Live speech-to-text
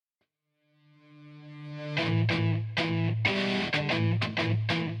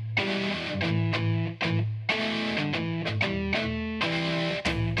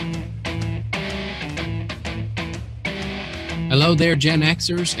Hello there, Gen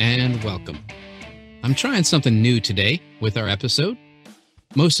Xers, and welcome. I'm trying something new today with our episode.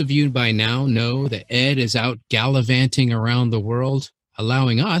 Most of you by now know that Ed is out gallivanting around the world,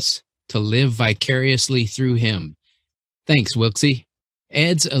 allowing us to live vicariously through him. Thanks, Wilksy.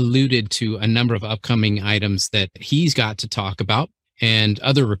 Ed's alluded to a number of upcoming items that he's got to talk about and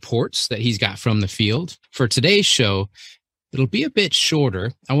other reports that he's got from the field. For today's show, it'll be a bit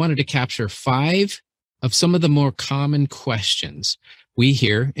shorter. I wanted to capture 5 of some of the more common questions we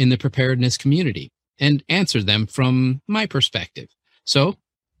hear in the preparedness community and answer them from my perspective. So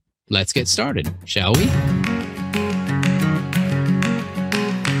let's get started, shall we?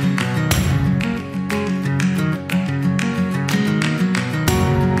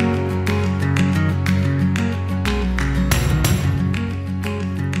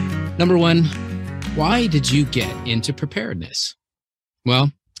 Number 1, why did you get into preparedness?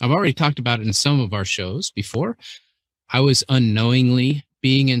 Well, I've already talked about it in some of our shows before. I was unknowingly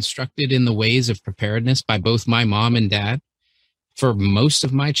being instructed in the ways of preparedness by both my mom and dad for most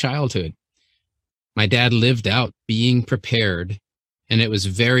of my childhood. My dad lived out being prepared, and it was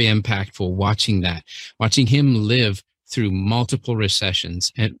very impactful watching him live through multiple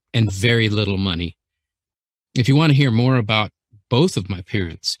recessions and very little money. If you want to hear more about both of my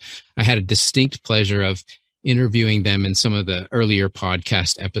parents, I had a distinct pleasure of interviewing them in some of the earlier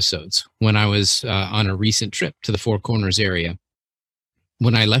podcast episodes when I was on a recent trip to the Four Corners area.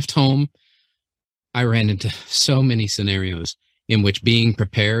 When I left home, I ran into so many scenarios in which being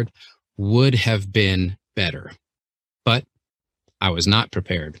prepared would have been better, but I was not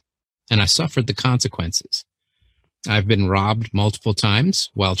prepared, and I suffered the consequences. I've been robbed multiple times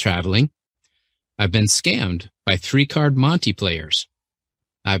while traveling. I've been scammed by 3-card Monte players.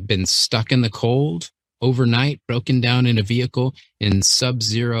 I've been stuck in the cold overnight, broken down in a vehicle in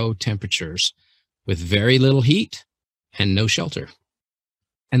sub-zero temperatures with very little heat and no shelter.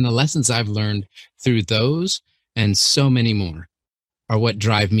 And the lessons I've learned through those and so many more are what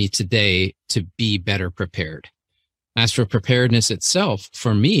drive me today to be better prepared. As for preparedness itself,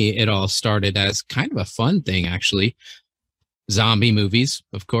 for me, it all started as kind of a fun thing, actually. Zombie movies,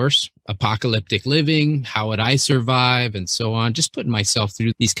 of course, apocalyptic living, how would I survive, and so on, just putting myself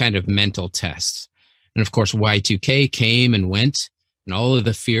through these kind of mental tests. And of course, Y2K came and went, and all of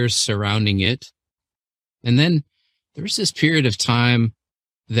the fears surrounding it. And then there was this period of time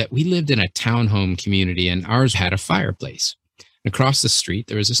that we lived in a townhome community, and ours had a fireplace. Across the street,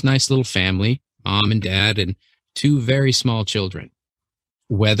 there was this nice little family, mom and dad, and 2 very small children.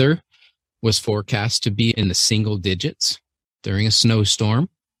 Weather was forecast to be in the single digits during a snowstorm.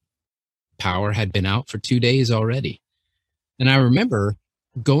 Power had been out for 2 days already. And I remember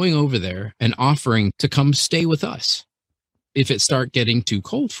going over there and offering to come stay with us if it started getting too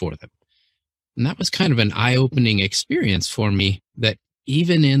cold for them. And that was kind of an eye-opening experience for me that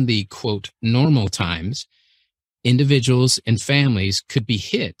even in the, quote, normal times, individuals and families could be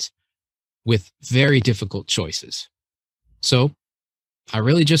hit with very difficult choices. So I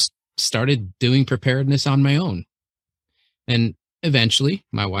really just started doing preparedness on my own. And eventually,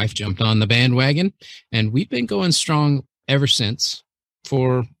 my wife jumped on the bandwagon, and we've been going strong ever since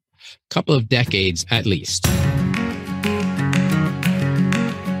for a couple of decades at least.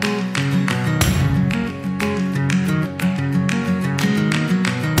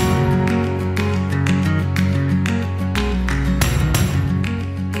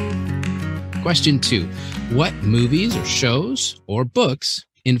 Question 2. What movies or shows or books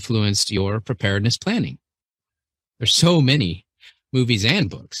influenced your preparedness planning? There's so many movies and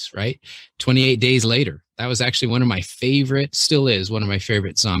books, right? 28 Days Later. That was actually one of my favorite, still is one of my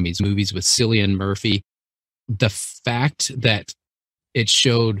favorite zombies movies with Cillian Murphy. The fact that it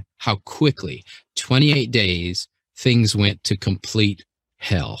showed how quickly, 28 days, things went to complete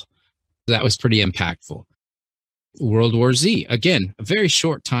hell. That was pretty impactful. World War Z, again, a very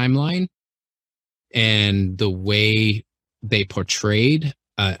short timeline, and the way they portrayed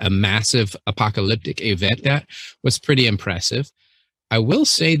a massive apocalyptic event, that was pretty impressive. I will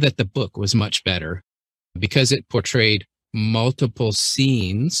say that the book was much better because it portrayed multiple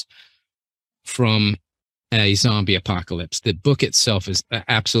scenes from a zombie apocalypse. The book itself is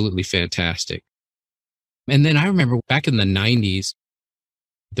absolutely fantastic. And then I remember back in the 90s,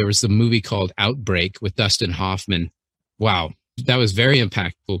 there was the movie called Outbreak with Dustin Hoffman. Wow, that was very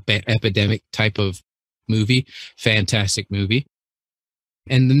impactful, epidemic type of movie, fantastic movie.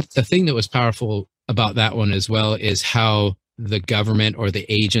 And the thing that was powerful about that one as well is how the government or the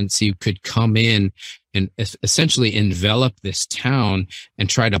agency could come in and essentially envelop this town and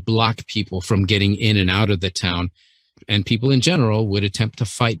try to block people from getting in and out of the town. And people in general would attempt to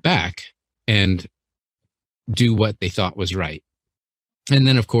fight back. And do what they thought was right. And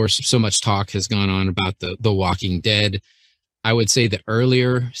then, of course, so much talk has gone on about the Walking Dead. I would say the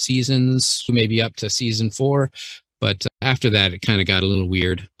earlier seasons, maybe up to season 4, but after that, it kind of got a little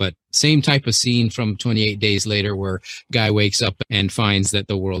weird. But same type of scene from 28 Days Later, where guy wakes up and finds that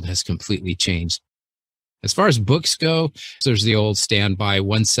the world has completely changed. As far as books go, there's the old standby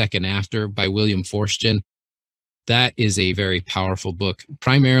 1 Second After by William Forstchen. That is a very powerful book,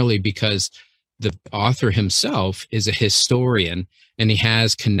 primarily because the author himself is a historian and he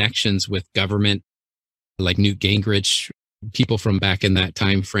has connections with government, like Newt Gingrich, people from back in that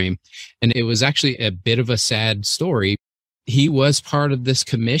time frame. And it was actually a bit of a sad story. He was part of this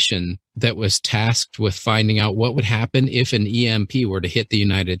commission that was tasked with finding out what would happen if an EMP were to hit the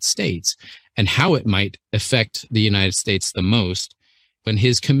United States and how it might affect the United States the most. When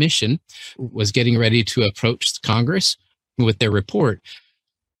his commission was getting ready to approach Congress with their report,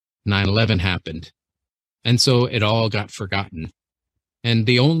 9/11 happened. And so it all got forgotten. And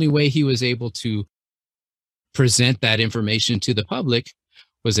the only way he was able to present that information to the public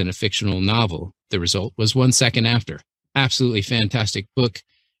was in a fictional novel. The result was 1 Second After. Absolutely fantastic book.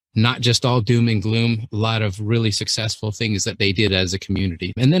 Not just all doom and gloom, a lot of really successful things that they did as a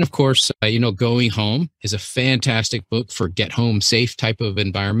community. And then, of course, Going Home is a fantastic book for get home safe type of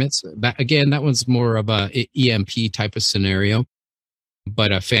environments. That one's more of a EMP type of scenario,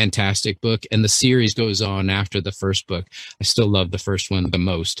 but a fantastic book. And the series goes on after the first book. I still love the first one the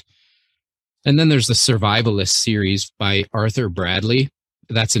most. And then there's the Survivalist series by Arthur Bradley.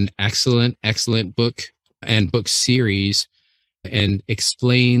 That's an excellent, excellent book and book series, and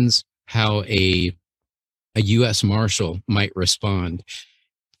explains how a U.S. Marshal might respond.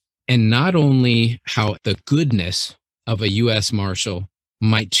 And not only how the goodness of a U.S. Marshal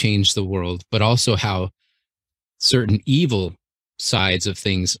might change the world, but also how certain evil sides of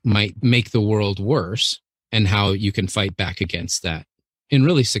things might make the world worse, and how you can fight back against that in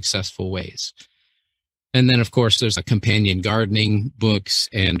really successful ways. And then, of course, there's a companion gardening books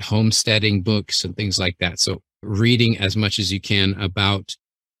and homesteading books and things like that. So reading as much as you can about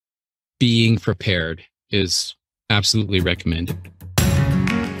being prepared is absolutely recommended.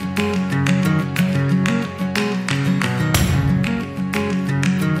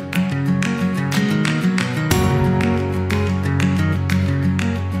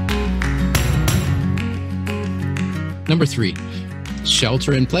 Number 3,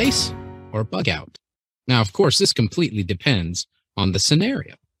 shelter in place or bug out. Now, of course, this completely depends on the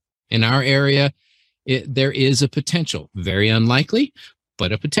scenario. In our area, there is a potential, very unlikely,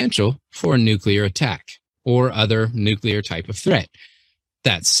 but a potential for a nuclear attack or other nuclear type of threat.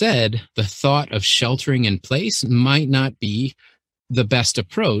 That said, the thought of sheltering in place might not be the best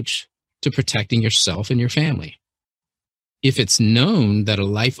approach to protecting yourself and your family. If it's known that a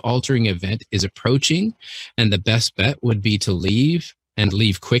life-altering event is approaching and the best bet would be to leave and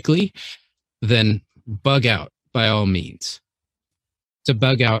leave quickly, then bug out by all means. To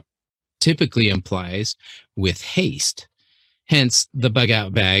bug out typically implies with haste, hence the bug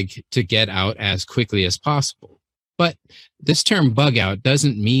out bag to get out as quickly as possible. But this term bug out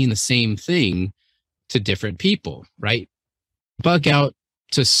doesn't mean the same thing to different people, right? Bug out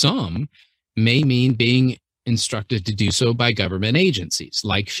to some may mean being instructed to do so by government agencies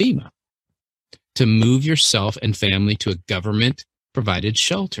like FEMA, to move yourself and family to a government-provided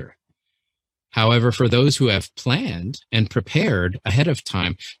shelter. However, for those who have planned and prepared ahead of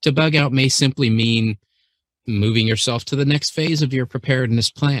time, to bug out may simply mean moving yourself to the next phase of your preparedness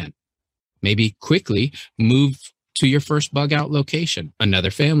plan. Maybe quickly move to your first bug out location,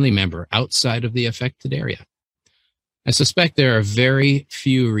 another family member outside of the affected area. I suspect there are very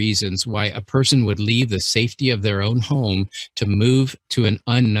few reasons why a person would leave the safety of their own home to move to an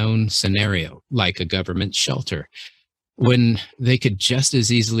unknown scenario, like a government shelter, when they could just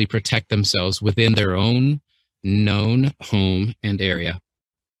as easily protect themselves within their own known home and area.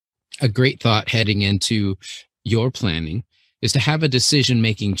 A great thought heading into your planning is to have a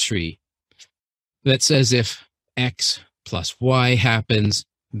decision-making tree that says if X plus Y happens,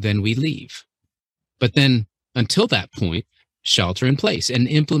 then we leave. But then until that point, shelter in place and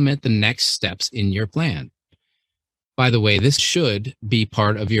implement the next steps in your plan. By the way, this should be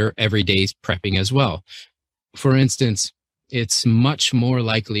part of your everyday prepping as well. For instance, it's much more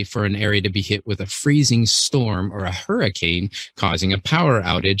likely for an area to be hit with a freezing storm or a hurricane causing a power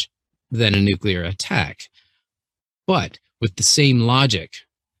outage than a nuclear attack. But with the same logic,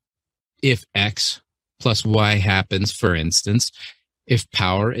 if X plus Y happens, for instance, if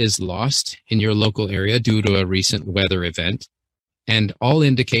power is lost in your local area due to a recent weather event, and all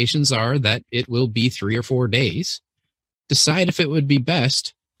indications are that it will be 3 or 4 days, decide if it would be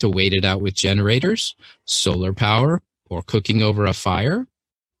best to wait it out with generators, solar power, or cooking over a fire,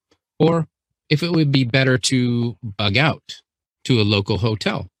 or if it would be better to bug out to a local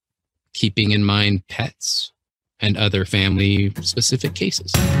hotel, keeping in mind pets and other family-specific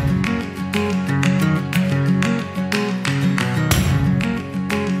cases.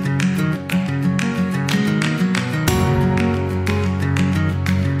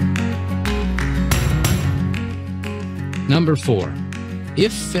 Number 4,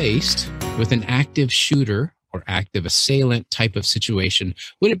 if faced with an active shooter or active assailant type of situation,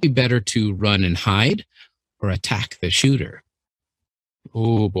 would it be better to run and hide or attack the shooter?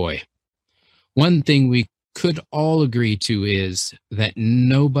 Oh boy. One thing we could all agree to is that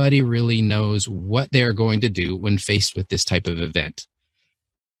nobody really knows what they're going to do when faced with this type of event.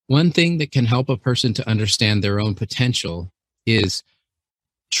 One thing that can help a person to understand their own potential is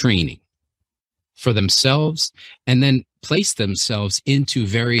training for themselves, and then place themselves into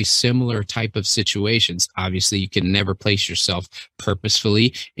very similar type of situations. Obviously, you can never place yourself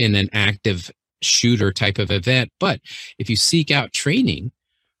purposefully in an active shooter type of event, but if you seek out training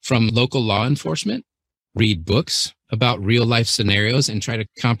from local law enforcement, read books about real life scenarios and try to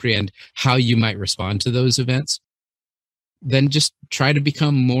comprehend how you might respond to those events, then just try to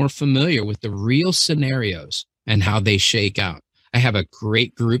become more familiar with the real scenarios and how they shake out. I have a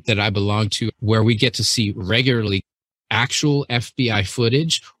great group that I belong to where we get to see regularly actual FBI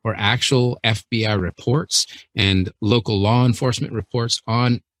footage or actual FBI reports and local law enforcement reports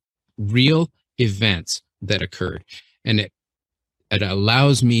on real events that occurred. And it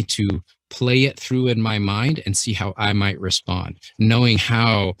allows me to play it through in my mind and see how I might respond, knowing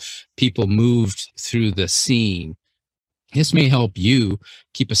how people moved through the scene. This may help you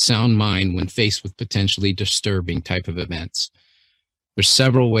keep a sound mind when faced with potentially disturbing type of events. There's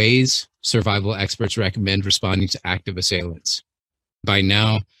several ways survival experts recommend responding to active assailants. By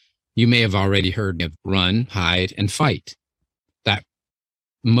now, you may have already heard of run, hide, and fight. That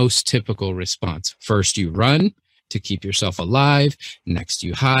most typical response. First, you run to keep yourself alive. Next,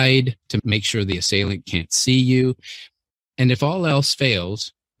 you hide to make sure the assailant can't see you. And if all else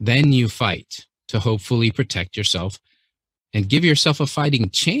fails, then you fight to hopefully protect yourself and give yourself a fighting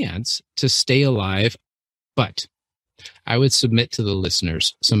chance to stay alive. But I would submit to the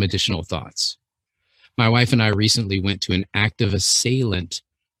listeners some additional thoughts. My wife and I recently went to an active assailant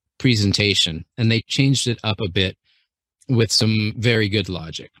presentation, and they changed it up a bit with some very good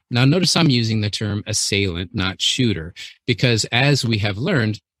logic. Now, notice I'm using the term assailant, not shooter, because as we have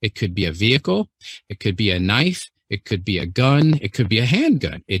learned, it could be a vehicle, it could be a knife, it could be a gun, it could be a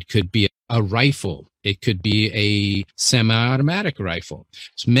handgun, it could be a rifle, it could be a semi-automatic rifle.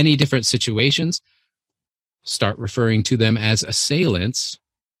 There's many different situations. Start referring to them as assailants,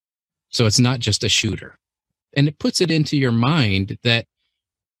 so it's not just a shooter. And it puts it into your mind that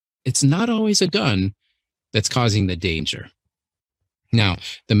it's not always a gun that's causing the danger. Now,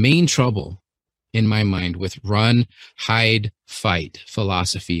 the main trouble in my mind with run, hide, fight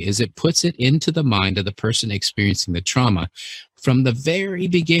philosophy is it puts it into the mind of the person experiencing the trauma from the very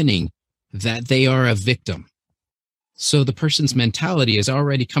beginning that they are a victim. So the person's mentality is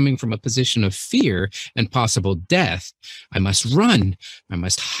already coming from a position of fear and possible death. I must run. I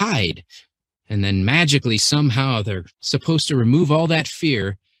must hide. And then magically, somehow, they're supposed to remove all that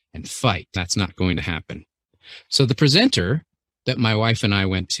fear and fight. That's not going to happen. So the presenter that my wife and I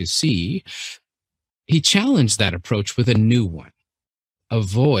went to see, he challenged that approach with a new one.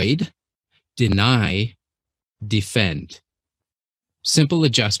 Avoid, deny, defend. Simple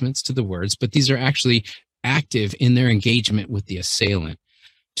adjustments to the words, but these are actually active in their engagement with the assailant.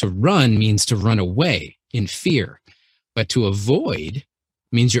 To run means to run away in fear, but to avoid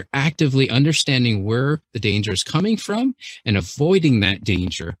means you're actively understanding where the danger is coming from and avoiding that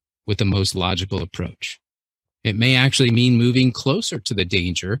danger with the most logical approach. It may actually mean moving closer to the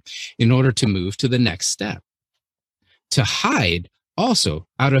danger in order to move to the next step. To hide, also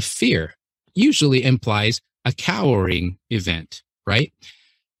out of fear, usually implies a cowering event, right?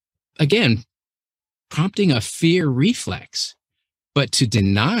 Again, prompting a fear reflex, but to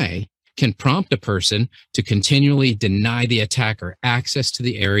deny can prompt a person to continually deny the attacker access to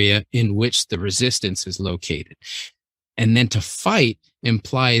the area in which the resistance is located. And then to fight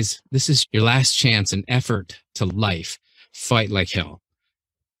implies this is your last chance and effort to life. Fight like hell.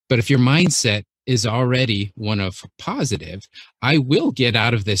 But if your mindset is already one of positive, I will get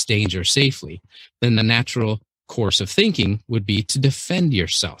out of this danger safely, then the natural course of thinking would be to defend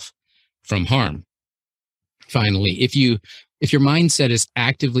yourself from harm. Finally, if your mindset is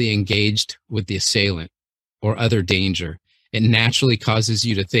actively engaged with the assailant or other danger, it naturally causes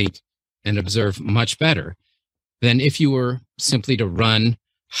you to think and observe much better than if you were simply to run,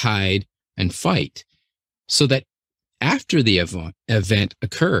 hide, and fight, so that after the event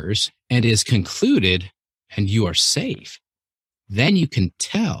occurs and is concluded and you are safe, then you can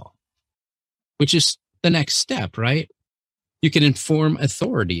tell, which is the next step, right? You can inform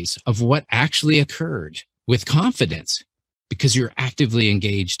authorities of what actually occurred with confidence because you're actively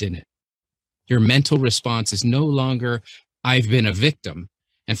engaged in it. Your mental response is no longer, I've been a victim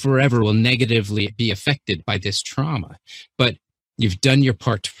and forever will negatively be affected by this trauma. But you've done your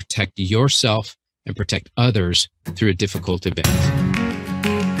part to protect yourself and protect others through a difficult event.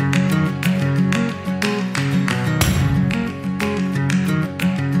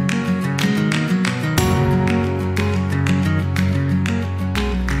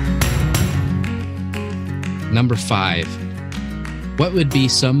 Number 5, what would be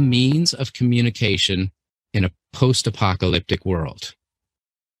some means of communication in a post-apocalyptic world?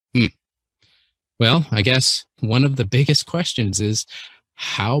 Well, I guess one of the biggest questions is,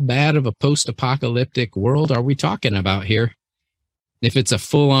 how bad of a post-apocalyptic world are we talking about here? If it's a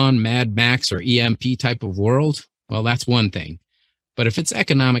full-on Mad Max or EMP type of world, well, that's one thing. But if it's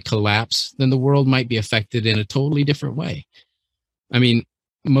economic collapse, then the world might be affected in a totally different way. I mean,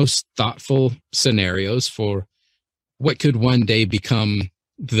 most thoughtful scenarios for what could one day become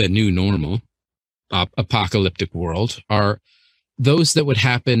the new normal apocalyptic world are those that would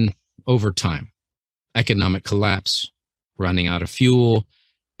happen over time. Economic collapse, running out of fuel,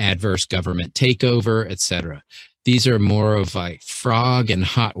 adverse government takeover, etc. These are more of like frog and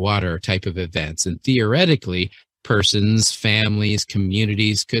hot water type of events. And theoretically, persons, families,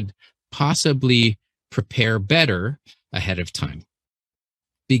 communities could possibly prepare better ahead of time.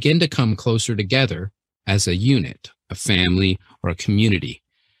 Begin to come closer together as a unit, a family, or a community.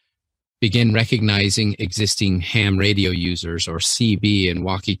 Begin recognizing existing ham radio users or CB and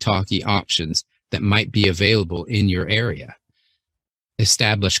walkie-talkie options that might be available in your area.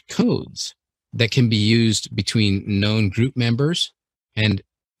 Establish codes that can be used between known group members and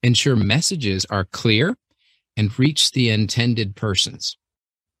ensure messages are clear and reach the intended persons.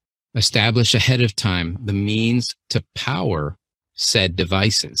 Establish ahead of time the means to power said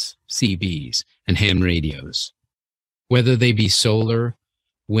devices, CBs, and ham radios. Whether they be solar,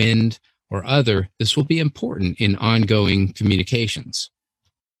 wind, or other, this will be important in ongoing communications.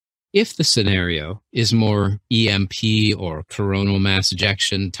 If the scenario is more EMP or coronal mass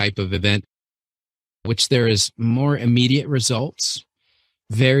ejection type of event, which there is more immediate results,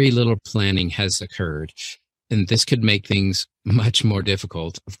 very little planning has occurred, and this could make things much more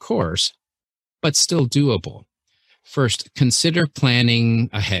difficult, of course, but still doable. First, consider planning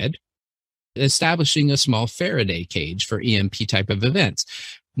ahead, establishing a small Faraday cage for EMP type of events.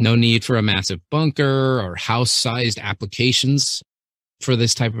 No need for a massive bunker or house-sized applications for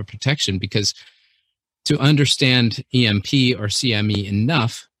this type of protection, because to understand EMP or CME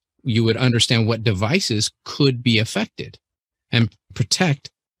enough, you would understand what devices could be affected and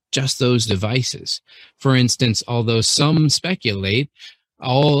protect just those devices. For instance, although some speculate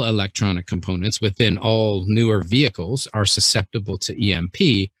all electronic components within all newer vehicles are susceptible to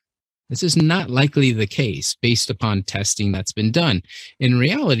EMP, this is not likely the case based upon testing that's been done. In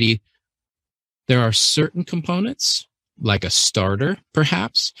reality, there are certain components, like a starter,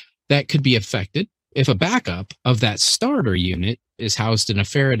 perhaps, that could be affected if a backup of that starter unit is housed in a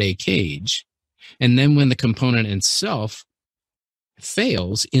Faraday cage. And then when the component itself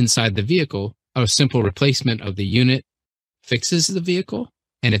fails inside the vehicle, a simple replacement of the unit fixes the vehicle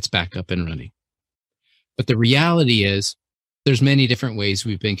and it's back up and running. But the reality is, there's many different ways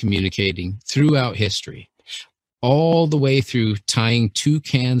we've been communicating throughout history, all the way through tying two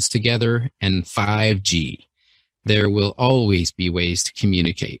cans together and 5G. There will always be ways to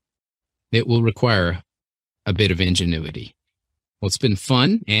communicate. It will require a bit of ingenuity. Well, it's been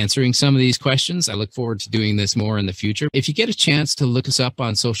fun answering some of these questions. I look forward to doing this more in the future. If you get a chance to look us up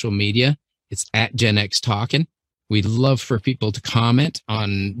on social media, it's at Gen X Talkin'. We'd love for people to comment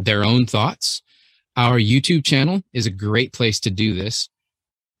on their own thoughts. Our YouTube channel is a great place to do this.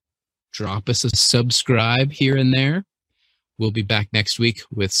 Drop us a subscribe here and there. We'll be back next week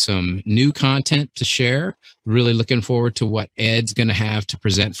with some new content to share. Really looking forward to what Ed's going to have to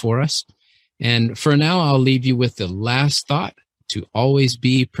present for us. And for now, I'll leave you with the last thought: to always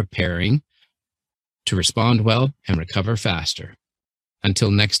be preparing, to respond well and recover faster.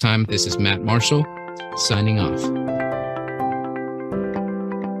 Until next time, this is Matt Marshall signing off.